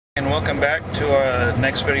And welcome back to our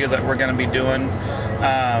next video that we're going to be doing.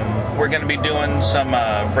 We're going to be doing some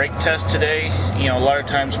brake tests today. You know, a lot of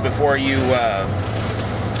times before you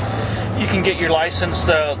can get your license,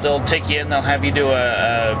 they'll take you in, they'll have you do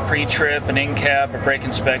a pre-trip, an in-cab, a brake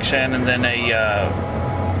inspection, and then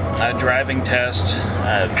a driving test.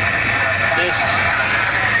 This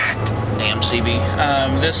damn CB.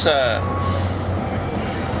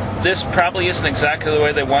 This probably isn't exactly the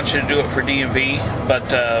way they want you to do it for DMV,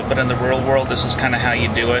 but in the real world, this is kind of how you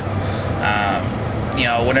do it. You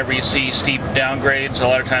know, whenever you see steep downgrades, a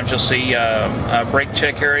lot of times you'll see a brake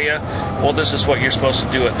check area. Well, this is what you're supposed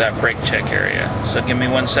to do at that brake check area. So give me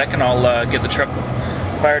 1 second, I'll get the truck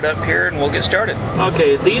fired up here and we'll get started.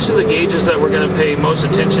 Okay, these are the gauges that we're going to pay most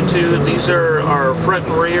attention to. These are our front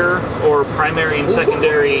and rear, or primary and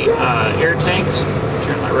secondary air tanks.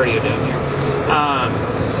 Turn my radio down here.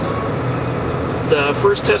 The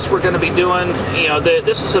first test we're going to be doing, you know,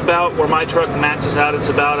 this is about where my truck maxes out. It's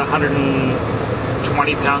about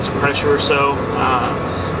 120 pounds of pressure or so.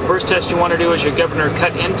 First test you want to do is your governor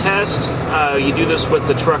cut-in test. You do this with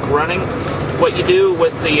the truck running. What you do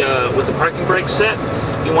with the parking brake set,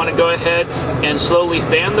 you want to go ahead and slowly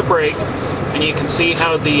fan the brake, and you can see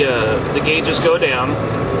how the gauges go down.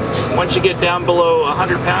 Once you get down below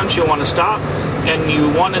 100 pounds, you want to stop, and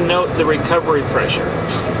you want to note the recovery pressure.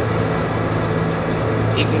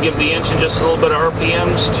 You can give the engine just a little bit of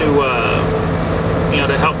RPMs to, you know,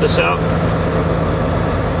 to help this out.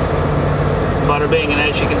 Bada bing, and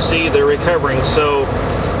as you can see, they're recovering. So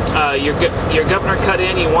your governor cut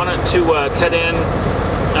in, you want it to cut in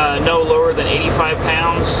no lower than 85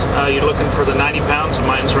 pounds. You're looking for the 90 pounds, and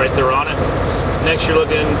mine's right there on it. Next, you're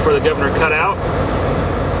looking for the governor cut out,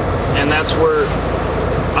 and that's where,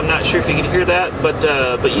 I'm not sure if you can hear that, but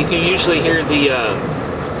you can usually hear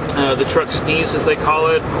the truck sneeze, as they call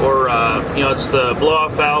it, or you know, it's the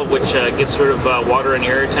blow-off valve, which gets rid of water in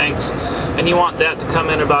your air tanks, and you want that to come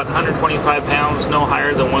in about 125 pounds, no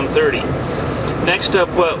higher than 130. Next up,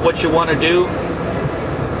 what you want to do,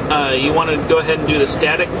 you want to go ahead and do the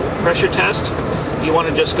static pressure test. You want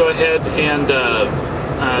to just go ahead and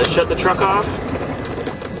shut the truck off,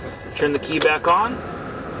 turn the key back on,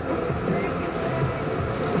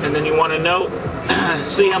 and then you want to note,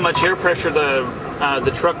 see how much air pressure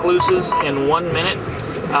the truck loses in 1 minute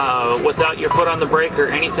without your foot on the brake or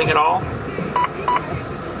anything at all.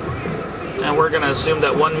 And we're going to assume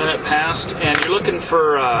that 1 minute passed, and you're looking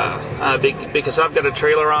for, because I've got a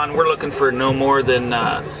trailer on, we're looking for no more than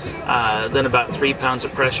about 3 pounds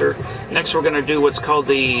of pressure. Next, we're going to do what's called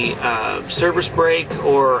the service brake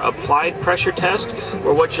or applied pressure test,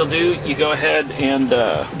 where what you'll do, you go ahead and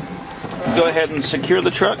secure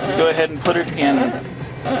the truck, go ahead and put it in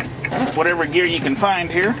whatever gear you can find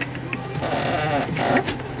here.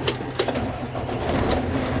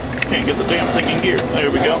 Can't get the damn thing in gear. There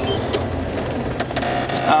we go.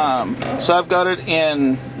 So I've got it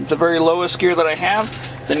in the very lowest gear that I have.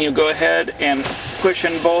 Then you go ahead and push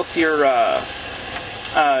in both your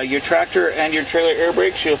tractor and your trailer air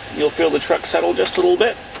brakes. You'll feel the truck settle just a little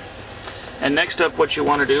bit. And next up, what you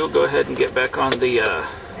want to do, go ahead and get back on the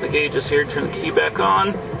gauges here. Turn the key back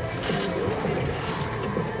on.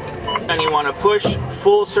 And you want to push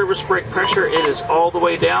full service brake pressure. It is all the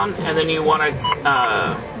way down, and then you want to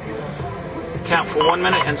count for 1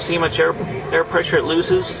 minute and see how much air pressure it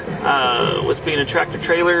loses. With being a tractor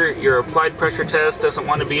trailer, your applied pressure test doesn't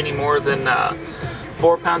want to be any more than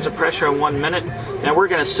 4 pounds of pressure in 1 minute. Now we're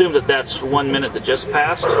going to assume that that's 1 minute that just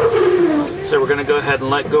passed. So we're going to go ahead and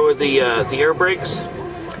let go of the air brakes,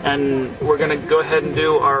 and we're going to go ahead and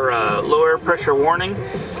do our low air pressure warning.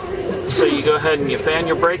 So you go ahead and you fan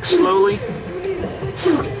your brakes slowly,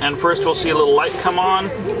 and first we'll see a little light come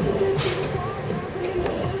on.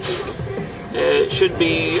 It should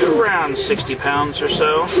be around 60 pounds or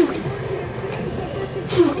so.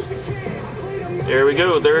 There we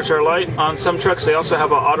go, there's our light. On some trucks they also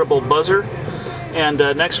have an audible buzzer. And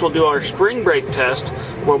next we'll do our spring brake test,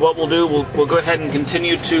 where what we'll do, we'll go ahead and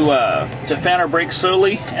continue to fan our brakes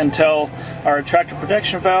slowly until our tractor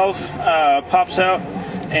protection valve pops out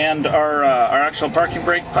and our actual parking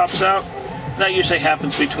brake pops out. That usually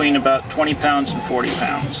happens between about 20 pounds and 40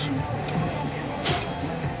 pounds.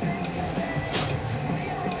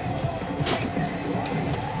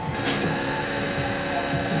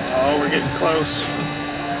 Oh, we're getting close.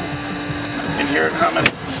 I can hear it humming.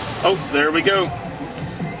 Oh, there we go.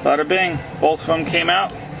 Bada bing. Both of them came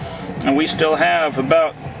out, and we still have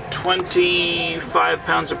about 25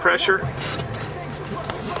 pounds of pressure.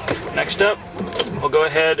 Next up, we'll go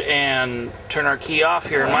ahead and turn our key off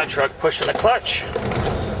here in my truck, pushing the clutch,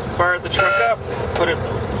 fire the truck up, put it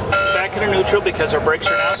back back into neutral because our brakes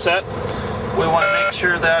are now set. We want to make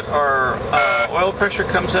sure that our oil pressure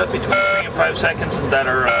comes up between 3 and 5 seconds, and that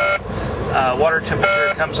our water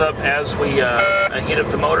temperature comes up as we heat up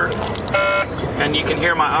the motor. And you can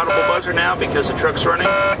hear my audible buzzer now because the truck's running.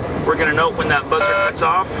 We're going to note when that buzzer cuts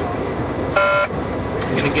off.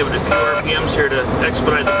 I'm going to give it a few RPMs here to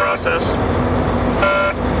expedite the process.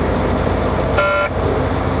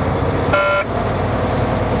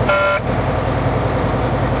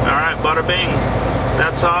 Alright, bada bing.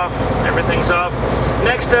 That's off. Everything's off.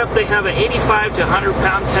 Next up, they have an 85 to 100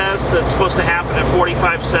 pound test that's supposed to happen in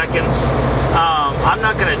 45 seconds. I'm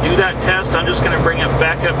not going to do that test. I'm just going to bring it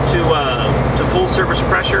back up to full surface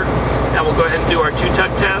pressure, and we'll go ahead and do our 2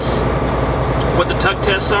 tug tests. What the tug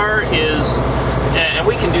tests are is, and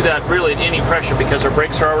we can do that really at any pressure because our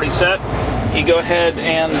brakes are already set. You go ahead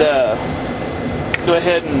and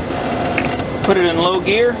put it in low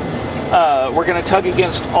gear. We're going to tug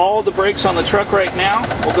against all the brakes on the truck right now.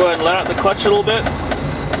 We'll go ahead and let out the clutch a little bit.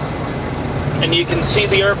 And you can see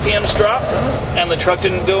the RPMs drop, and the truck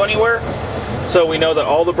didn't go anywhere. So we know that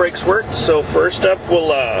all the brakes worked. So first up,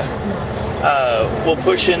 we'll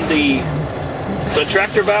push in the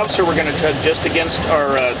tractor valve. So we're going to tug just against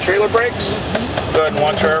our trailer brakes. Go ahead and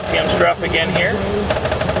watch our RPMs drop again here.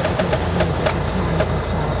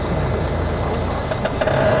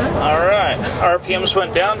 Alright, RPMs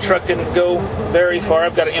went down, truck didn't go very far.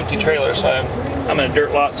 I've got an empty trailer, so I'm in a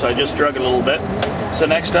dirt lot, so I just drug it a little bit. So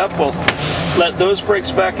next up, we'll let those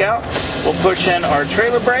brakes back out. We'll push in our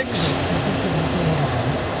trailer brakes,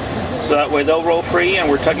 so that way they'll roll free, and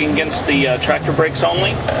we're tugging against the tractor brakes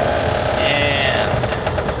only. And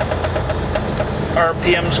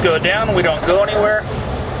RPMs go down, we don't go anywhere.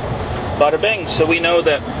 Bada bing. So we know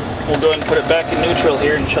that we'll go ahead and put it back in neutral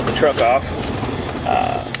here and shut the truck off.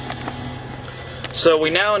 So we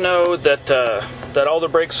now know that that all the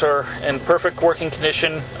brakes are in perfect working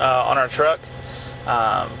condition on our truck.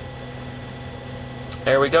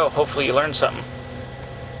 There we go. Hopefully you learned something.